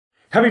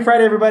Happy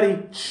Friday, everybody.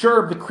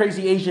 Sherb, the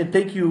Crazy Asian.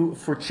 Thank you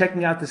for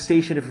checking out the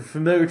station. If you're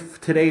familiar,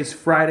 today is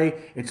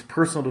Friday. It's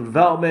personal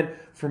development.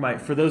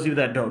 For those of you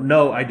that don't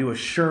know, I do a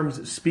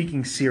Sherm's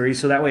speaking series.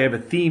 So that way I have a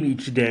theme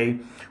each day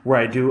where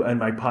I do on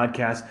my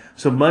podcast.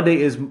 So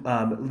Monday is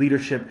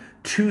leadership.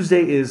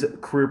 Tuesday is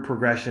career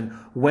progression.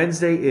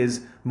 Wednesday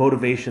is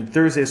motivation.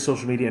 Thursday is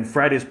social media. And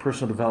Friday is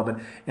personal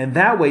development. And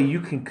that way you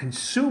can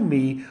consume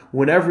me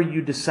whenever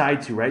you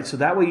decide to, right? So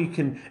that way you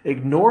can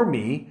ignore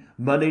me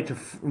Monday to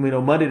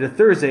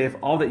Thursday if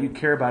all that you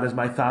care about is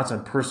my thoughts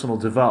on personal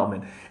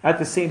development. At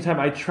the same time,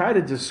 I try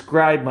to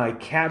describe my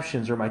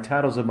captions or my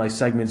titles of my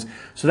segments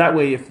so that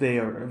way if they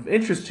are of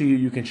interest to you,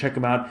 you can check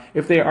them out.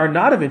 If they are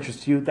not of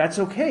interest to you, that's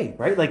okay,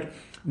 right? Like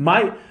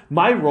my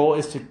role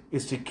is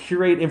to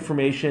curate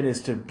information,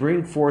 is to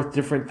bring forth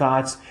different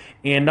thoughts,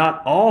 and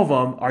not all of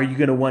them are you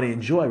going to want to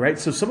enjoy, right?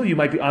 So some of you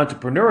might be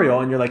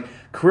entrepreneurial and you're like,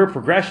 career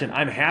progression,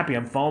 I'm happy,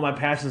 I'm following my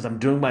passions, I'm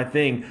doing my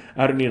thing,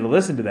 I don't need to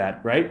listen to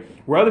that, right?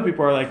 Where other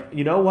people are like,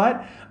 you know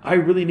what? I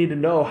really need to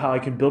know how I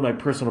can build my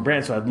personal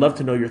brand, so I'd love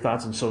to know your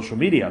thoughts on social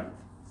media.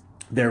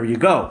 There you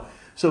go.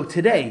 So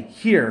today,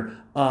 here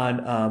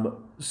on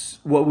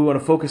what we want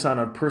to focus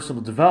on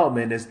personal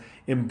development is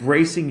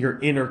embracing your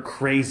inner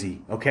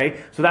crazy,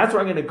 okay? So that's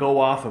where I'm going to go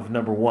off of.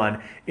 Number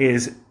one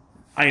is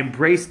I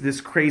embraced this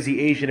crazy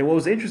Asian. And what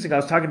was interesting, I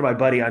was talking to my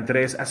buddy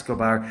Andres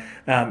Escobar,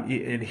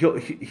 and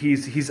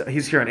he's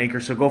here on Anchor,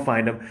 so go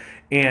find him.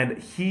 And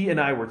he and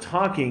I were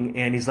talking,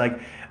 and he's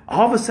like,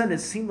 all of a sudden, it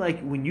seemed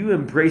like when you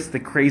embraced the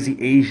crazy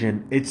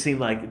Asian, it seemed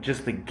like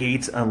just the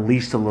gates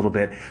unleashed a little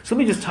bit. So let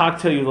me just talk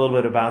to you a little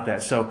bit about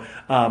that. So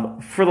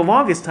for the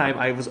longest time,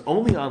 I was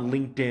only on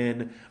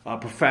LinkedIn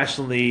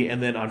professionally,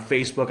 and then on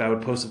Facebook, I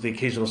would post the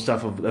occasional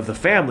stuff of the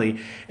family,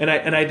 and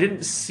I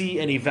didn't see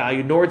any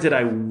value, nor did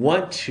I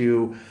want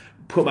to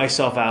put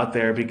myself out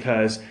there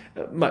because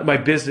my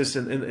business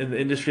in the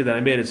industry that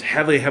I'm in is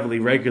heavily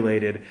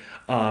regulated,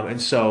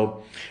 and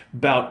so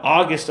about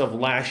August of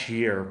last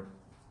year.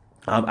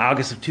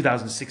 August of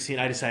 2016,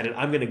 I decided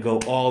I'm going to go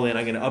all in.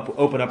 I'm going to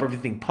open up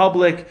everything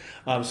public.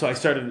 So I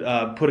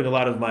started putting a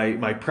lot of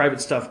my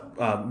private stuff,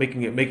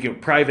 making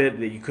it private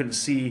that you couldn't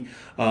see.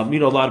 A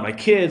lot of my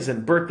kids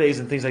and birthdays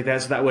and things like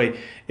that. So that way,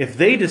 if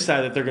they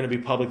decide that they're going to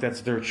be public,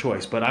 that's their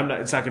choice. But I'm not.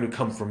 It's not going to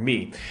come from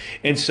me.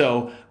 And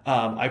so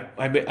I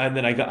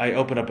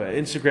opened up an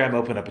Instagram,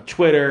 opened up a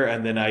Twitter,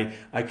 and then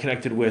I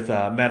connected with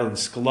Madeline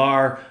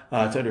Sklar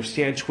to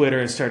understand Twitter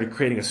and started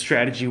creating a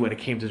strategy when it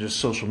came to just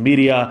social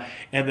media.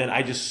 And then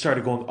I just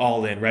started going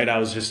all in, right? I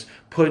was just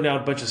putting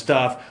out a bunch of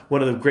stuff.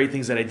 One of the great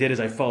things that I did is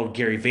I followed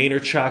Gary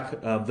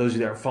Vaynerchuk. Those of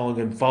you that are following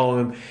him, follow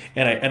him.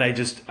 And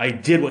I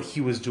did what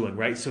he was doing,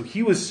 right? So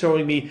he was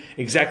showing me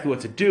exactly what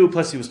to do.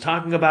 Plus he was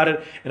talking about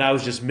it, and I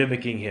was just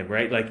mimicking him,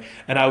 right?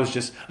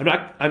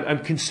 I'm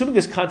consuming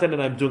his content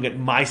and I'm doing it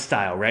my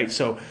style, right?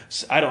 So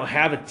I don't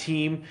have a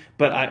team,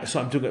 but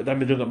I'm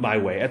doing it my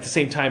way. At the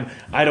same time,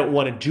 I don't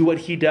want to do what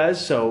he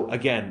does. So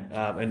again,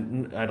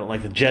 and I don't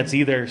like the Jets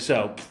either.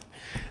 So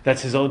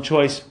that's his own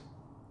choice.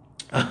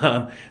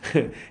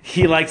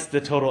 He likes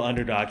the total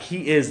underdog.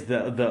 He is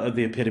the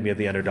epitome of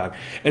the underdog.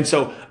 And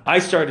so I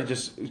started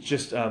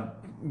just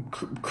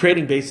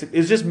creating basic.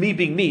 It's just me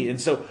being me.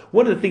 And so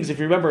one of the things, if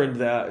you remember, in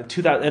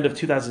the end of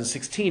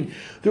 2016,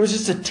 there was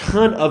just a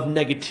ton of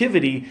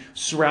negativity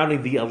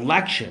surrounding the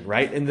election,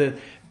 right? And the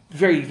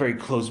very, very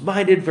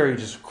closed-minded, very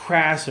just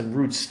crass and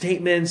rude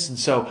statements. And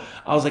so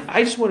I was like,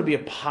 I just want to be a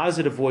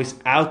positive voice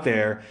out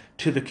there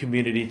to the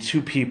community,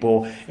 to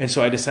people. And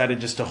so I decided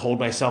just to hold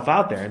myself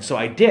out there. And so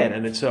I did.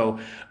 And so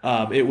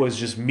it was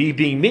just me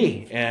being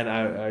me.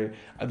 And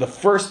the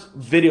first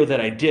video that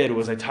I did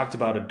was I talked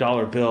about a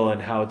dollar bill and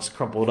how it's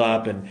crumpled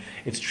up and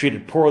it's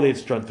treated poorly.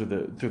 It's thrown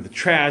through the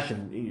trash,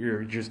 and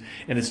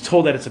and it's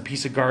told that it's a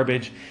piece of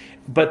garbage.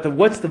 But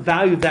what's the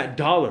value of that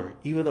dollar?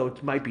 Even though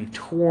it might be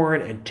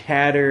torn and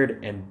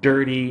tattered and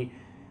dirty,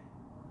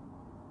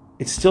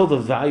 it's still the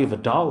value of a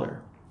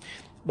dollar.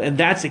 And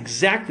that's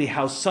exactly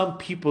how some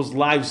people's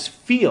lives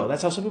feel.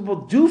 That's how some people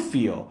do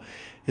feel,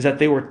 is that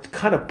they were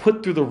kind of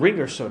put through the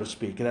ringer, so to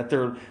speak, and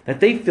that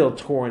they feel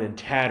torn and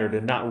tattered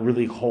and not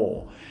really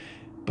whole.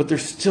 But their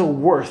still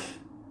worth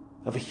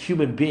of a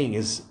human being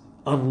is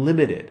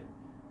unlimited.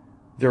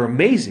 They're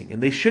amazing,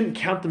 and they shouldn't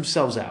count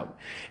themselves out.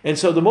 And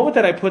so the moment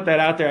that I put that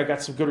out there, I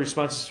got some good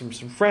responses from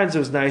some friends. It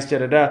was nice,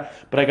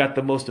 but I got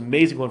the most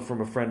amazing one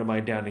from a friend of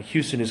mine down in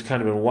Houston who's kind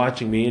of been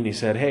watching me, and he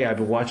said, hey, I've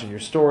been watching your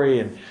story,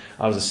 and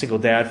I was a single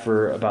dad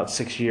for about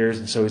 6 years,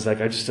 and so he's like,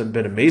 I just have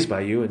been amazed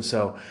by you. And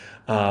so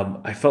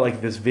I felt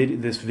like this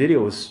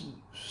video was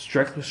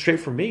straight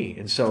for me,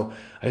 and so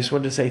I just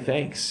wanted to say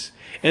thanks.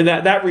 And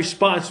that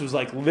response was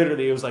like,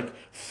 literally, it was like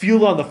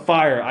fuel on the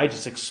fire. I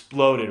just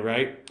exploded,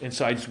 right? And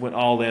so I just went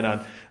all in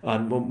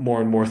on more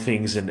and more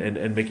things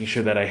and making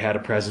sure that I had a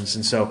presence.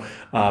 And so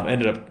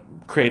ended up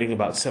creating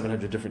about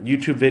 700 different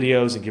YouTube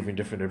videos and giving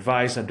different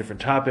advice on different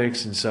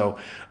topics. And so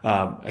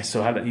I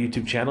still have that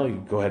YouTube channel. You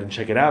can go ahead and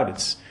check it out.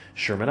 It's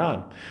Sherman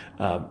On,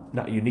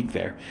 not unique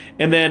there.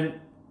 And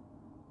then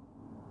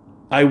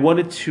I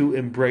wanted to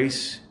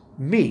embrace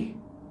me.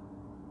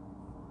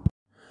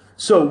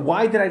 So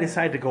why did I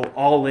decide to go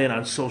all in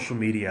on social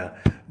media?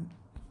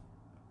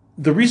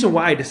 The reason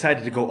why I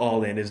decided to go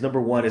all in is,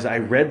 number one, is I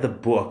read the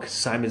book,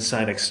 Simon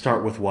Sinek's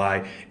Start With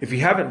Why. If you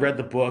haven't read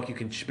the book, you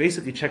can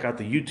basically check out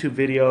the YouTube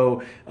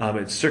video.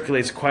 It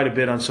circulates quite a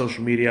bit on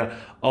social media.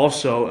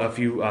 Also, if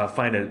you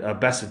find a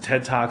Best of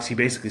TED Talks, he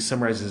basically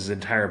summarizes his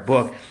entire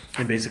book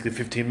in basically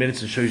 15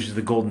 minutes and shows you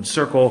the golden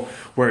circle,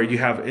 where you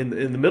have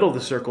in the middle of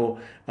the circle,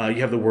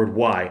 you have the word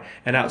why.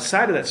 And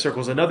outside of that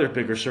circle is another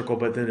bigger circle,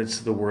 but then it's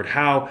the word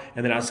how.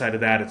 And then outside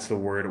of that, it's the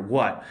word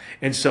what.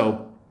 And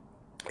so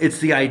it's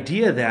the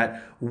idea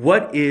that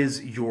what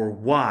is your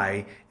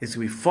why is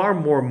going to be far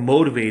more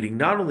motivating,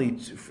 not only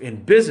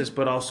in business,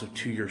 but also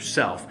to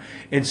yourself.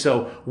 And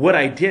so what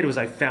I did was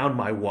I found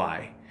my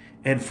why.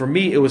 And for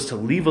me, it was to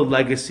leave a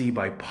legacy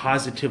by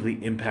positively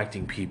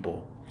impacting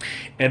people.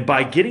 And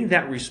by getting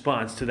that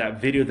response to that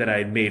video that I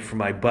had made for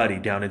my buddy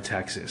down in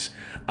Texas,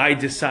 I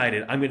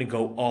decided I'm going to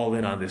go all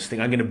in on this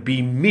thing. I'm going to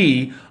be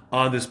me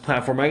on this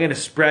platform. I'm going to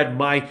spread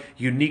my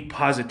unique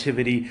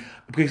positivity,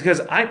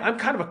 because I'm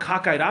kind of a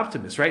cockeyed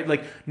optimist, right?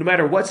 Like, no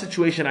matter what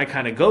situation I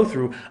kind of go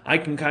through, I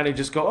can kind of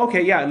just go,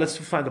 okay, yeah, let's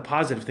find the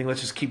positive thing. Let's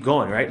just keep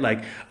going, right?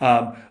 Like,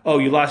 oh,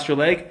 you lost your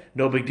leg?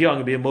 No big deal.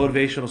 I'm going to be a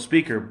motivational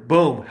speaker.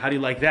 Boom. How do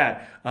you like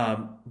that?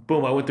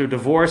 Boom. I went through a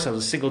divorce. I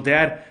was a single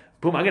dad.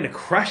 Boom, I'm going to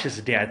crush this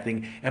dad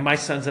thing, and my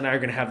sons and I are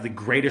going to have the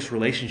greatest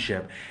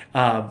relationship.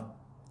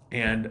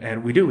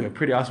 And we do. We have a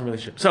pretty awesome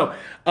relationship. So,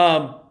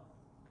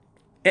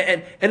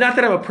 and not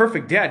that I'm a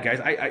perfect dad, guys.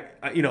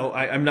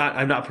 I'm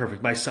not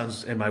perfect. My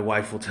sons and my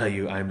wife will tell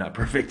you I'm not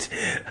perfect.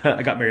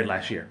 I got married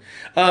last year.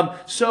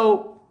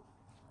 So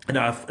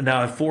now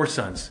I have 4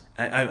 sons.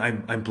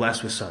 I'm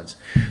blessed with sons.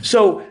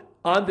 So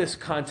on this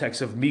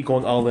context of me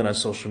going all in on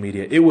social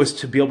media, it was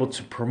to be able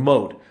to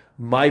promote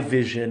my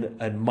vision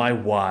and my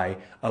why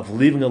of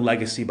leaving a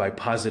legacy by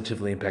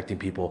positively impacting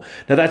people.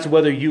 Now, that's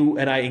whether you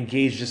and I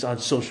engage just on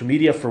social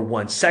media for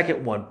 1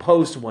 second, 1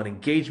 post, 1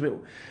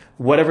 engagement,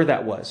 whatever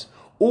that was,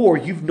 or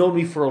you've known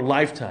me for a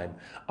lifetime.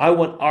 I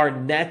want our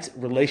net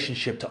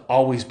relationship to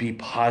always be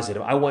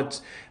positive. I want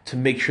to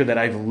make sure that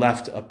I've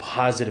left a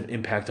positive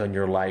impact on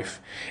your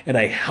life, and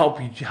I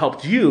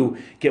helped you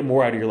get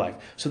more out of your life.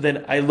 So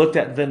then I looked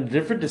at the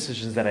different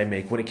decisions that I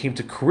make when it came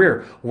to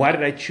career. Why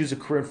did I choose a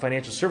career in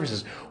financial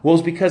services? Well,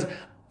 it's because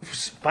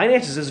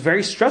finances is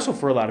very stressful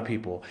for a lot of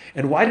people.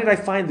 And why did I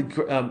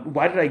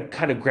why did I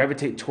kind of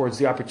gravitate towards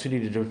the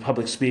opportunity to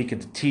public speak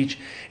and to teach?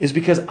 Is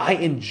because I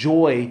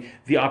enjoy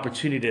the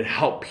opportunity to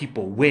help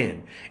people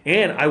win.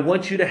 And I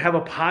want you to have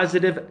a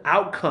positive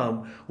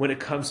outcome when it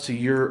comes to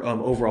your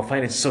overall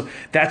finances. So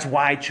that's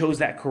why I chose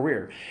that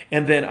career.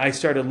 And then I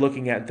started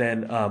looking at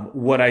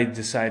what I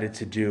decided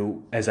to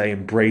do as I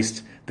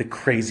embraced the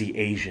crazy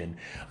Asian.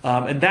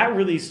 And that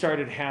really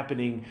started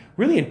happening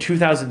really in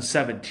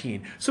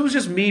 2017. So it was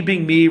just me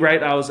being me,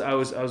 right? I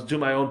was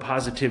doing my own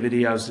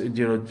positivity. I was,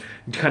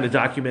 kind of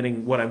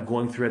documenting what I'm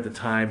going through at the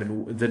time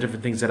and the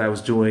different things that I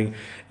was doing.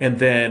 And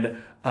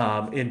then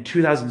in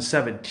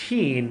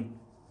 2017,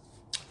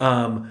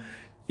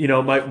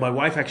 my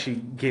wife actually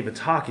gave a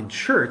talk in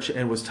church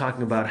and was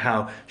talking about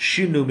how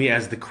she knew me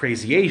as the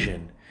crazy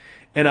Asian.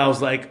 And I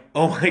was like,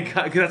 oh my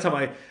God, because that's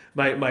how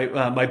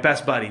my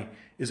best buddy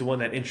is the one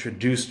that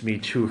introduced me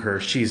to her.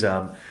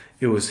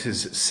 It was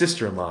his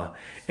sister-in-law.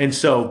 And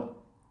so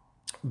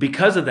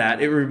because of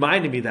that, it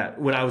reminded me that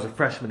when I was a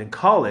freshman in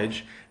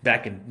college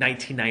back in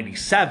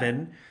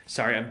 1997,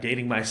 sorry, I'm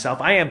dating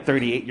myself. I am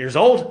 38 years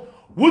old.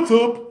 What's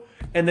up?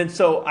 And then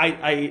so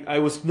I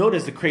was known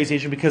as the crazy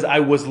Asian because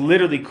I was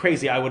literally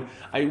crazy. I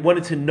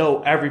wanted to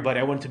know everybody.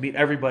 I wanted to meet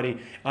everybody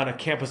on a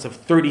campus of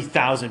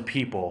 30,000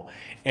 people.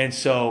 And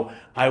so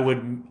I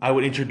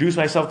would introduce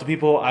myself to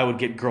people. I would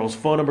get girls'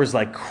 phone numbers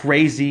like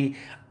crazy.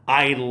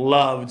 I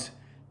loved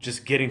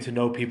just getting to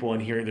know people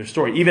and hearing their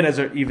story,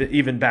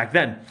 even back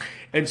then.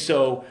 And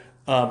so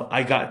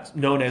I got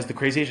known as the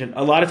crazy Asian.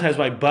 A lot of times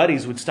my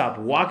buddies would stop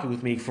walking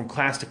with me from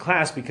class to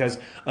class because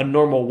a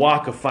normal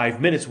walk of 5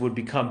 minutes would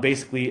become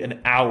basically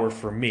an hour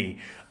for me.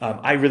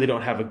 I really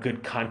don't have a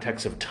good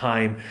context of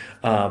time.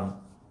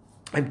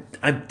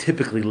 I'm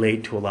typically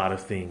late to a lot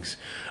of things.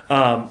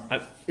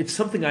 It's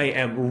something I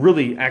am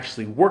really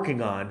actually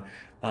working on.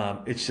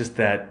 It's just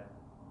that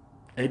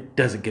it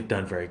doesn't get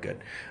done very good.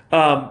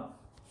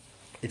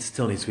 It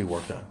still needs to be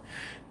worked on.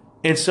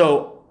 And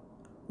so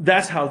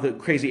that's how the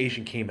crazy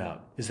Asian came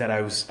out. Is that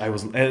I was,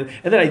 and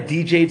then I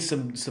DJ'd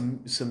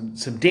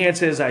some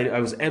dances. I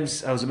was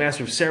a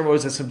master of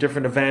ceremonies at some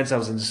different events. I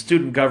was in the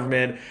student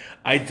government.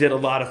 I did a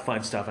lot of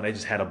fun stuff, and I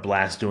just had a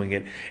blast doing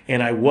it.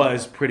 And I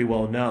was pretty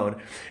well known.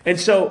 And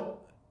so,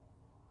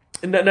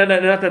 not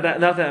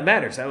that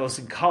matters. I was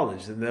in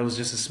college, and that was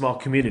just a small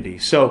community.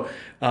 So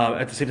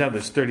at the same time,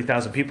 there's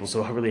 30,000 people.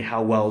 So really,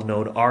 how well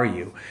known are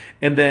you?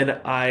 And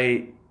then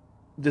I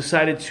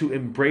decided to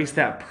embrace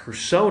that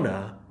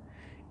persona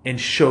and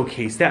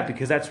showcase that,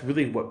 because that's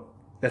really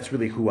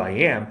who I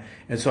am.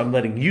 And so I'm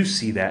letting you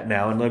see that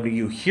now and letting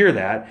you hear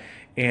that,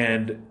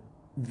 and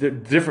the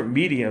different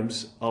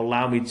mediums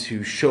allow me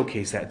to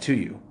showcase that to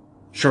you.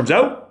 Sherm's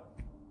out.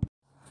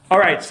 All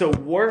right, so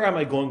where am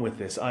I going with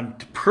this? On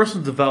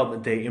Personal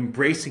Development Day,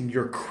 embracing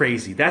your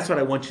crazy. That's what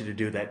I want you to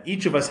do. That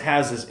each of us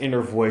has this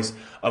inner voice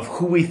of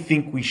who we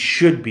think we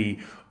should be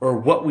or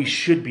what we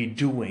should be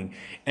doing.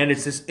 And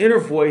it's this inner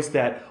voice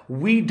that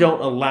we don't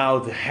allow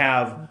to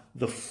have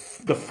the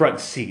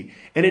front seat.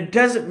 And it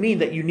doesn't mean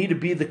that you need to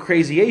be the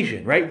crazy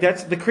Asian, right?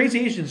 That's the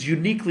crazy Asian's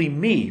uniquely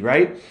me,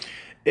 right?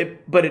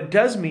 But it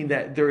does mean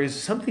that there is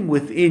something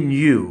within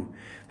you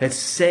that's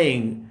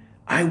saying,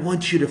 I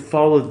want you to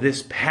follow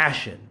this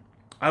passion.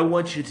 I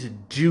want you to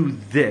do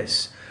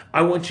this.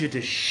 I want you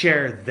to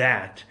share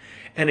that.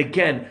 And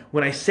again,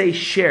 when I say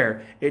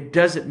share, it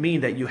doesn't mean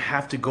that you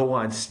have to go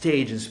on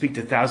stage and speak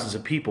to thousands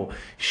of people.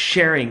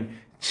 Sharing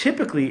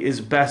typically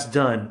is best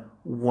done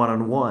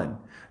one-on-one.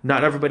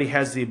 Not everybody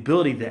has the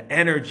ability, the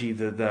energy,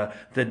 the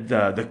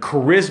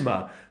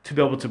charisma to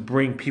be able to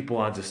bring people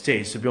onto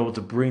stage, to be able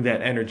to bring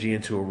that energy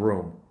into a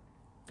room.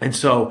 And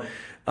so,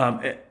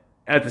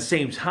 at the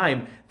same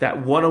time,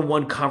 that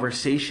one-on-one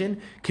conversation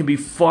can be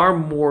far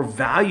more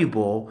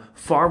valuable,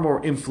 far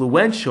more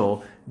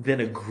influential than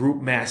a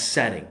group mass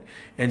setting.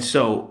 And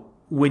so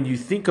when you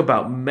think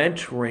about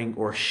mentoring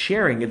or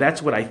sharing,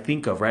 that's what I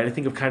think of, right? I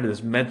think of kind of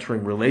this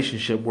mentoring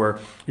relationship where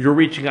you're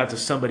reaching out to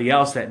somebody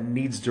else that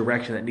needs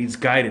direction, that needs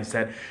guidance,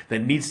 that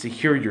needs to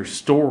hear your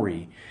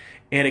story.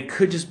 And it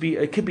could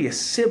be a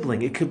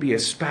sibling, it could be a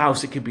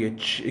spouse, it could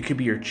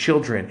be your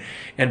children.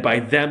 And by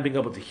them being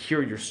able to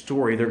hear your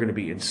story, they're going to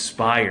be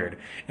inspired.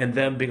 And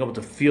them being able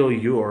to feel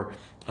your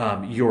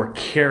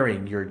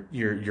caring,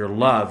 your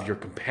love, your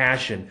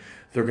compassion,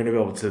 they're going to be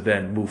able to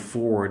then move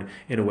forward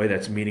in a way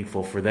that's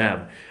meaningful for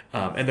them.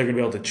 And they're going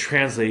to be able to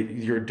translate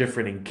your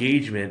different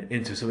engagement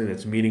into something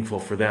that's meaningful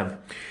for them.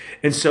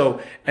 And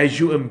so as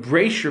you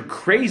embrace your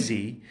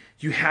crazy,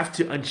 you have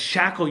to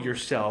unshackle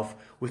yourself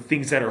with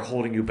things that are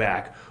holding you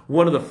back.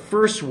 One of the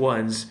first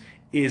ones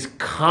is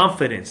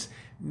confidence.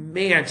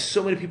 Man,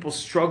 so many people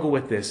struggle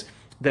with this,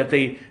 that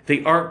they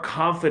aren't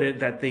confident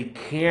that they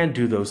can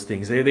do those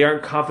things. They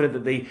aren't confident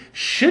that they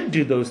should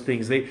do those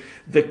things.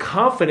 The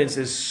confidence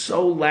is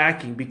so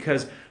lacking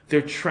because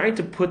they're trying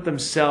to put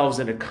themselves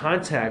in a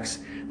context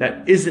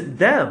that isn't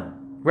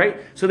them, right?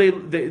 So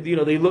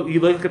you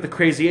look at the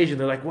crazy Asian,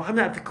 they're like, well, I'm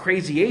not the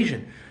crazy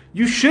Asian.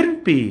 You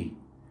shouldn't be.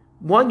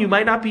 One, you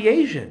might not be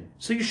Asian,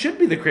 so you should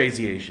be the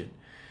crazy Asian.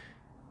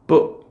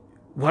 But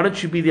why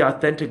don't you be the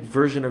authentic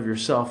version of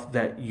yourself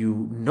that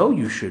you know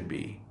you should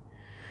be?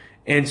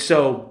 And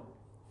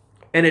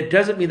it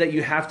doesn't mean that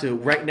you have to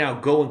right now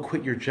go and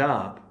quit your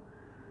job.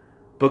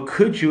 But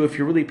could you, if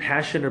you're really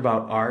passionate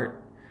about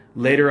art,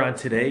 later on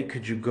today,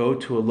 could you go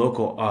to a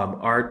local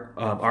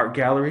art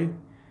gallery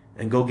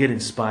and go get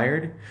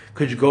inspired?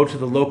 Could you go to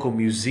the local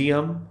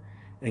museum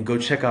and go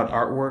check out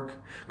artwork?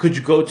 Could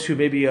you go to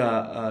maybe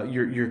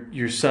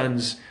your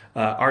son's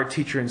art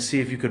teacher and see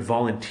if you could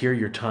volunteer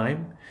your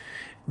time?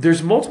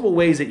 There's multiple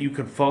ways that you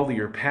can follow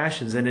your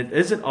passions, and it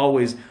isn't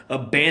always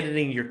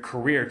abandoning your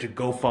career to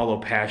go follow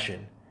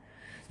passion.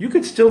 You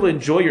could still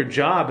enjoy your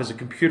job as a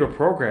computer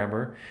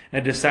programmer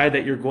and decide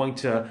that you're going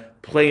to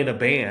play in a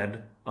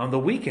band on the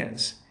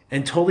weekends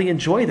and totally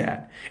enjoy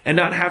that, and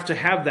not have to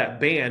have that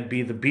band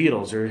be the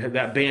Beatles or have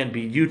that band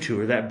be U2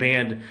 or that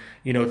band,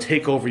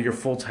 take over your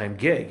full-time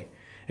gig.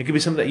 It could be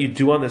something that you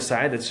do on the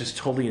side that's just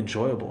totally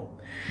enjoyable.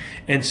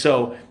 And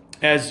so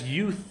as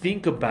you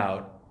think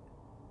about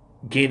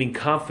gaining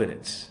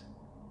confidence,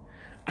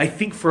 I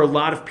think for a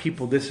lot of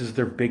people, this is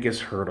their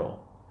biggest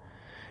hurdle.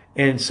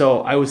 And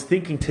so I was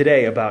thinking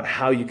today about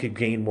how you could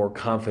gain more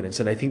confidence.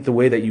 And I think the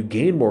way that you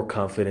gain more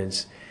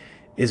confidence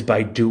is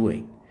by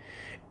doing.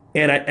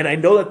 And I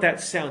know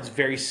that sounds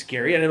very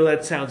scary. And I know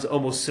that sounds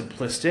almost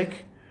simplistic.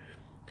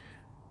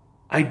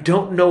 I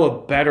don't know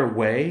a better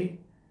way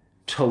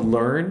to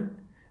learn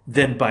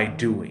than by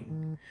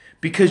doing.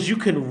 Because you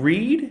can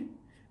read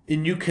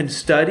and you can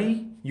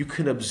study, you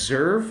can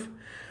observe,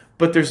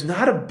 but there's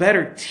not a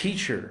better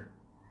teacher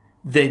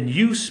than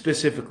you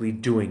specifically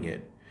doing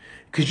it.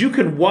 Because you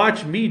can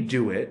watch me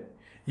do it,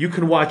 you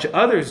can watch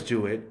others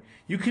do it,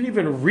 you can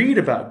even read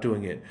about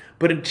doing it.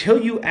 But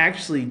until you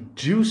actually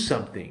do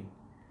something,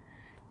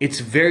 it's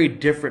very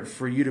different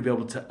for you to be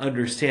able to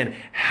understand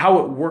how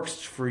it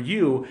works for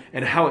you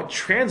and how it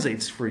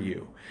translates for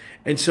you.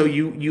 And so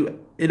you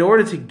in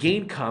order to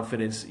gain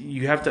confidence,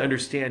 you have to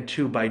understand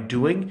too, by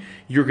doing,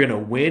 you're going to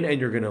win and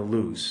you're going to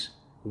lose.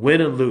 Win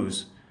and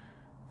lose.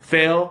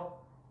 Fail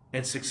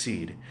and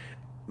succeed.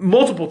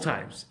 Multiple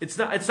times. It's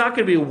not going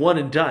to be a one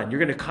and done. You're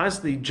going to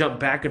constantly jump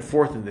back and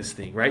forth in this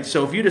thing, right?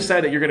 So if you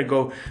decide that you're going to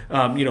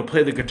go,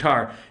 play the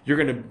guitar, you're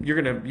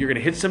going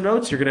to hit some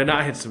notes. You're going to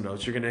not hit some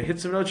notes. You're going to hit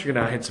some notes. You're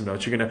going to not hit some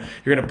notes. You're going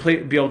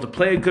to be able to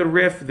play a good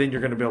riff. Then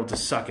you're going to be able to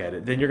suck at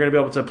it. Then you're going to be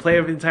able to play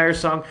an entire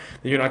song.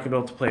 Then you're not going to be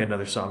able to play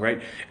another song,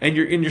 right? And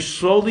you're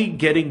slowly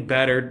getting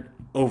better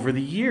over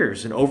the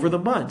years and over the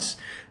months,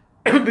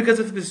 because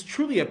if this is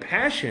truly a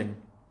passion,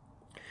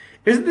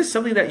 isn't this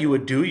something that you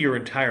would do your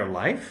entire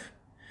life?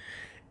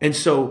 And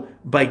so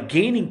by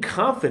gaining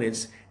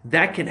confidence,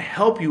 that can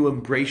help you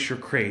embrace your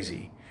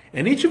crazy.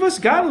 And each of us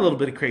got a little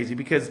bit of crazy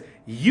because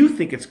you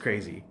think it's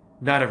crazy,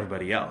 not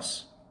everybody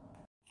else.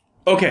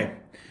 Okay.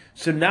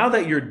 So now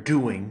that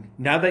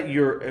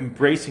you're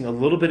embracing a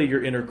little bit of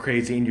your inner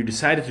crazy and you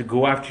decided to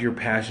go after your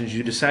passions,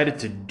 you decided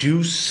to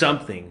do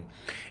something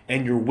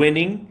and you're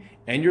winning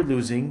and you're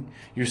losing,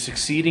 you're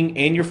succeeding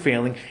and you're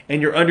failing,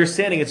 and you're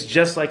understanding it's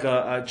just like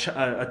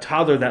a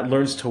toddler that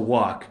learns to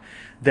walk,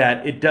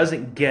 that it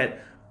doesn't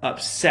get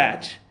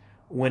upset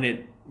when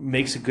it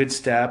makes a good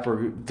step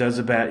or does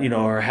a bad,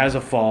 or has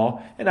a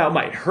fall. And now it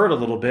might hurt a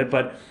little bit,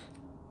 but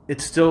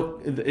it's still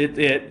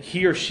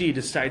he or she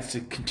decides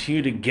to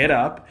continue to get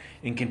up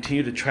and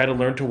continue to try to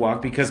learn to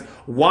walk, because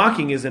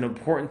walking is an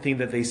important thing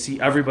that they see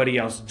everybody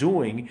else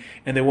doing,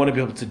 and they want to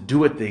be able to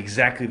do it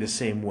exactly the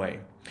same way.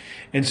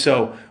 And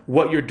so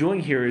what you're doing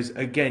here is,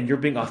 again, you're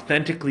being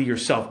authentically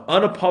yourself,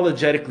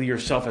 unapologetically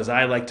yourself, as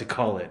I like to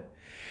call it.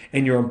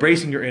 And you're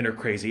embracing your inner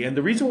crazy. And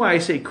the reason why I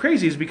say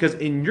crazy is because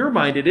in your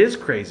mind it is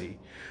crazy.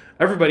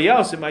 Everybody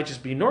else, it might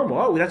just be normal.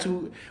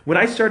 Oh, when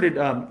I started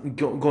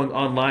going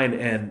online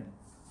and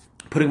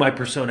putting my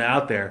persona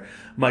out there,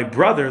 my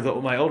brother,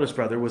 my oldest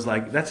brother, was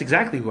like, "That's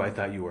exactly who I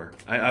thought you were."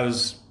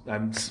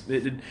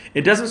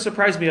 It doesn't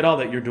surprise me at all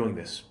that you're doing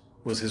this,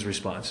 was his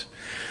response.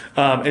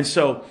 And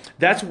so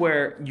that's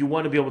where you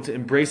want to be able to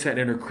embrace that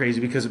inner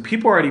crazy, because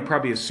people already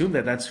probably assume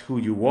that that's who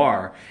you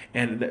are,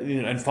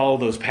 and follow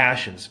those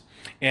passions.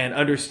 And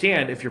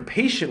understand, if you're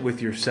patient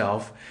with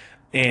yourself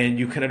and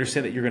you can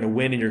understand that you're going to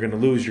win and you're going to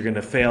lose, you're going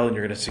to fail and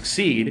you're going to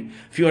succeed,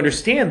 if you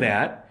understand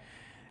that,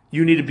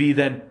 you need to be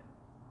then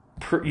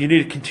you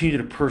need to continue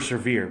to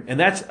persevere. And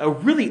that's a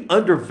really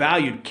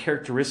undervalued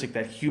characteristic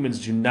that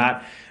humans do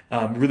not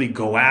really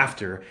go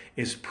after,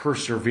 is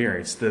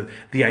perseverance.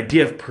 The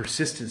idea of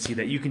persistency,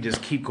 that you can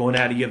just keep going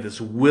at it. You have this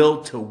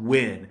will to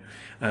win,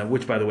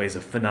 which, by the way, is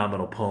a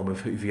phenomenal poem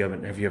if you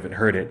haven't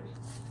heard it.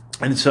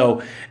 And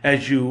so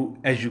as you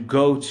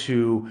go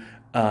to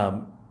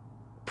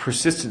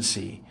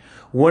persistency,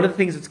 one of the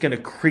things that's going to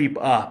creep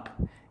up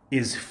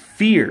is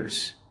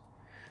fears.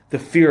 The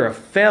fear of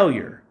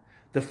failure,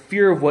 the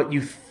fear of what you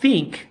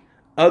think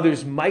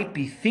others might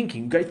be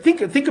thinking.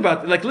 Think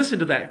about, like, listen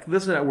to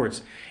that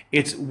words.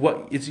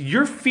 It's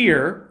your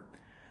fear,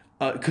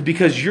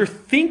 because you're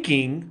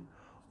thinking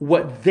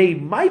what they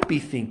might be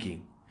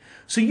thinking.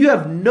 So you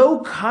have no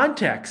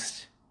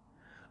context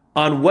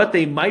on what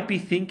they might be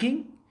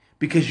thinking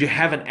because you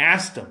haven't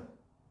asked them.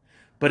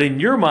 But in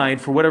your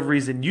mind, for whatever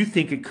reason, you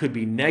think it could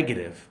be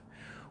negative.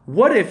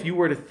 What if you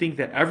were to think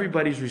that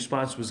everybody's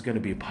response was going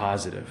to be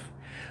positive?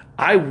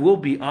 I will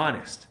be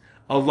honest.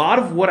 A lot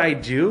of what I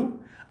do,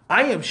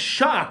 I am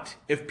shocked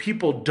if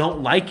people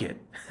don't like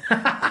it.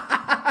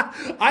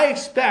 I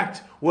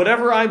expect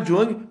whatever I'm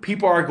doing,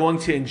 people are going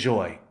to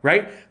enjoy,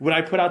 right? When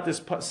I put out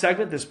this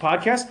segment, this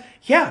podcast,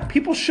 yeah,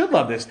 people should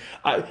love this.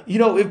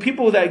 If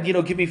people that,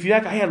 give me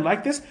feedback, I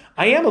like this,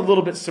 I am a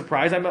little bit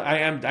surprised.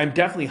 I'm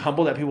definitely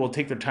humbled that people will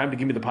take their time to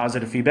give me the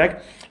positive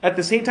feedback. At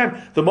the same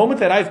time, the moment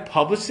that I've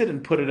published it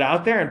and put it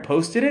out there and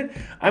posted it,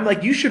 I'm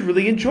like, you should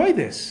really enjoy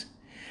this.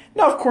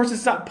 Now, of course,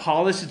 it's not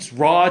polished, it's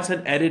raw, it's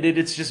unedited,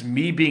 it's just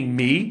me being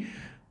me.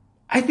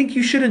 I think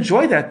you should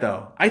enjoy that,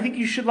 though. I think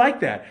you should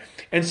like that.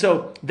 And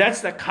so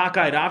that's that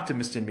cockeyed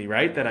optimist in me,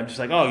 right? That I'm just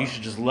like, oh, you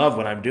should just love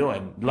what I'm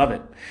doing. Love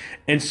it.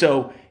 And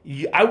so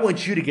I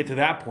want you to get to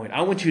that point.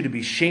 I want you to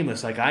be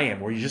shameless like I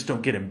am, where you just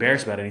don't get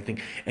embarrassed about anything,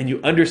 and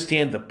you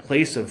understand the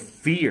place of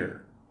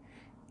fear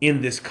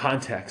in this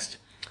context.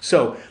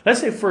 So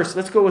let's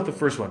go with the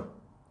first one.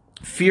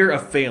 Fear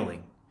of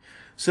failing.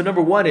 So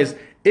number one is,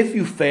 if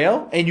you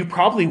fail, and you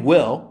probably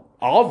will,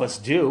 all of us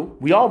do,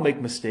 we all make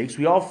mistakes,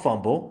 we all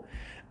fumble,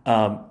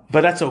 but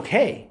that's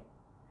okay,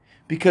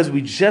 because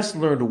we just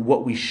learned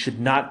what we should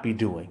not be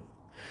doing.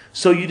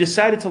 So you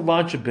decided to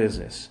launch a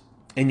business,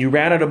 and you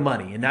ran out of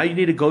money, and now you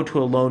need to go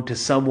to a loan to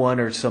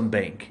someone or some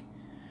bank.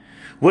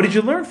 What did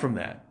you learn from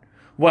that?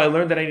 Well, I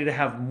learned that I need to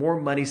have more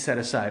money set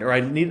aside, or I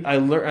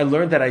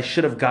learned that I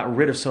should have got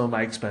rid of some of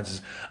my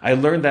expenses. I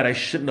learned that I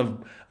shouldn't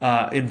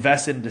have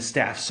invested into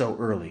staff so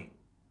early.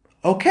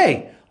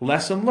 Okay,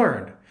 lesson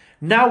learned.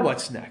 Now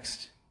what's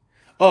next?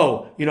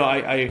 Oh,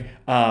 I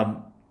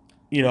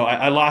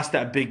lost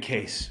that big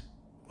case.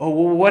 Oh,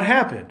 well, what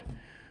happened?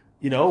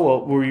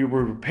 Were you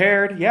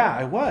prepared? Yeah,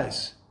 I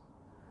was.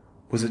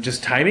 Was it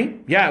just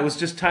timing? Yeah, it was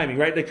just timing,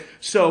 right?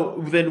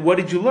 So then what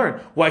did you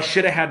learn? Well, I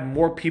should have had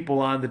more people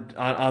on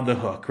the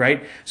hook,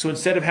 right? So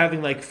instead of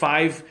having like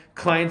 5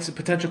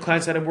 potential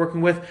clients that I'm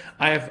working with,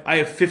 I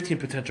have 15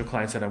 potential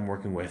clients that I'm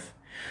working with.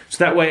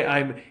 So that way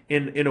I'm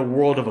in a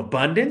world of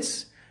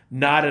abundance,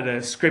 not at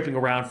a scraping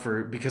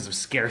around because of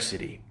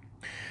scarcity.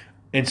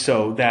 And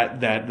so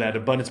that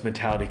abundance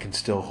mentality can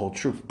still hold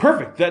true.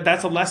 Perfect.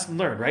 That's a lesson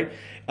learned, right?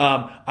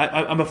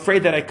 I'm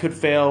afraid that I could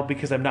fail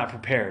because I'm not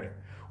prepared.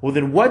 Well,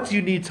 then what do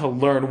you need to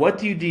learn? What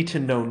do you need to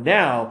know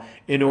now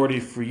in order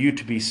for you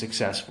to be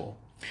successful?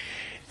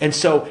 And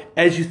so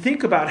as you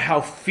think about how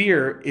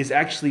fear is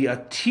actually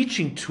a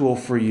teaching tool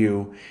for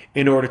you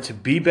in order to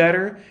be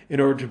better,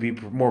 in order to be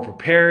more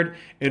prepared,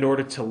 in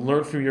order to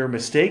learn from your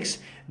mistakes,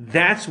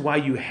 that's why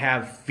you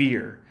have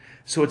fear.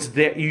 So it's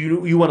that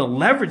you want to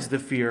leverage the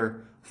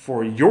fear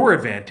for your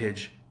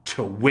advantage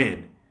to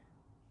win.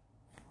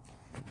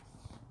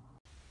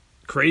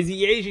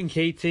 Crazy Asian,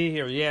 KT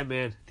here. Yeah,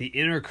 man. The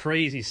inner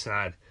crazy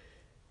side.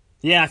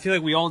 Yeah, I feel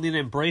like we all need to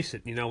embrace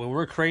it. You know, when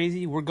we're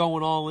crazy, we're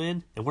going all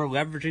in, and we're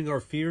leveraging our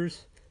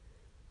fears.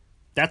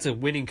 That's a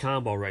winning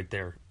combo right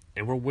there.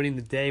 And we're winning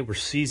the day. We're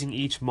seizing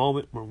each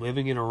moment. We're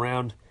living it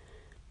around.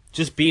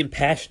 Just being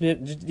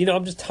passionate. You know,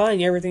 I'm just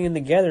tying everything in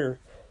together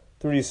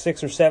through these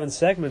 6 or 7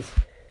 segments.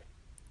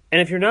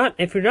 And if you're not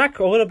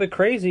a little bit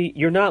crazy,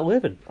 you're not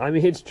living. I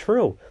mean, it's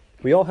true.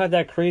 We all have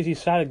that crazy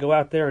side to go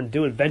out there and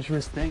do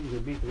adventurous things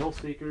and be thrill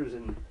seekers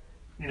and,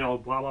 you know,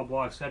 blah, blah,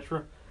 blah,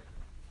 etc.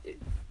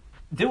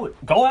 Do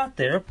it. Go out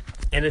there,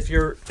 and if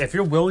you're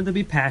willing to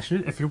be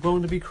passionate, if you're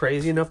willing to be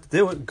crazy enough to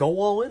do it, go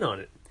all in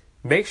on it.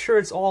 Make sure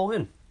it's all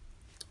in.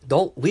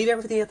 Don't leave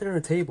everything out there on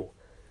the table.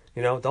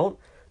 You know,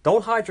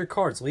 don't hide your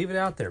cards. Leave it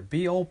out there.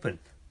 Be open.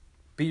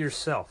 Be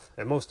yourself.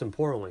 And most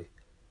importantly,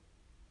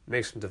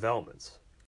 make some developments.